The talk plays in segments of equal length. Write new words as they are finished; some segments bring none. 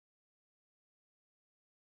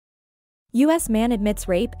U.S. man admits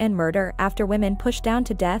rape and murder after women pushed down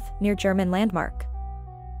to death near German landmark.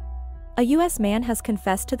 A U.S. man has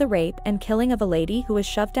confessed to the rape and killing of a lady who was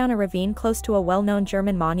shoved down a ravine close to a well-known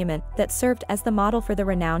German monument that served as the model for the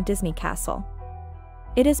renowned Disney Castle.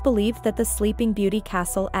 It is believed that the Sleeping Beauty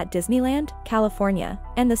Castle at Disneyland, California,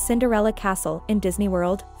 and the Cinderella Castle in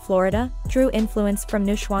Disneyworld, Florida, drew influence from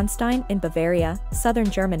Neuschwanstein in Bavaria, southern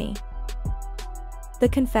Germany. The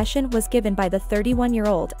confession was given by the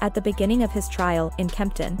 31-year-old at the beginning of his trial in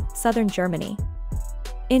Kempten, southern Germany.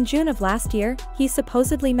 In June of last year, he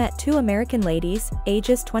supposedly met two American ladies,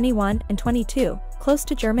 ages 21 and 22, close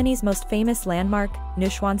to Germany's most famous landmark,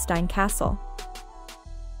 Neuschwanstein Castle.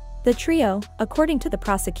 The trio, according to the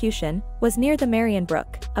prosecution, was near the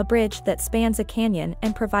Marienbruecke, a bridge that spans a canyon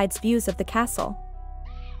and provides views of the castle.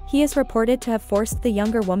 He is reported to have forced the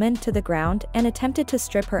younger woman to the ground and attempted to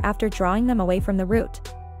strip her after drawing them away from the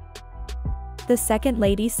route. The second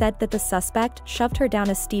lady said that the suspect shoved her down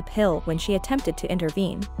a steep hill when she attempted to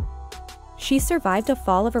intervene. She survived a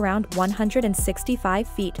fall of around 165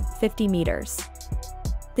 feet, 50 meters.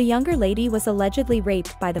 The younger lady was allegedly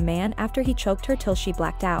raped by the man after he choked her till she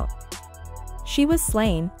blacked out. She was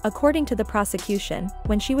slain, according to the prosecution,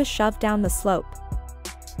 when she was shoved down the slope.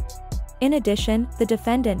 In addition, the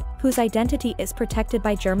defendant, whose identity is protected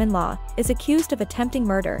by German law, is accused of attempting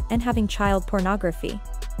murder and having child pornography.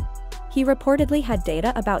 He reportedly had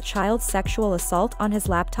data about child sexual assault on his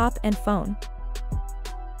laptop and phone.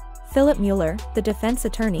 Philip Mueller, the defense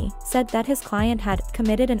attorney, said that his client had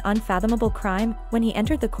committed an unfathomable crime when he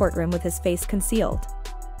entered the courtroom with his face concealed.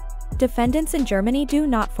 Defendants in Germany do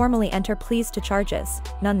not formally enter pleas to charges.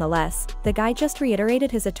 Nonetheless, the guy just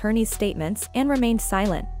reiterated his attorney's statements and remained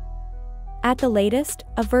silent. At the latest,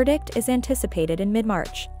 a verdict is anticipated in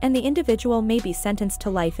mid-March, and the individual may be sentenced to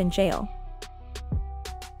life in jail.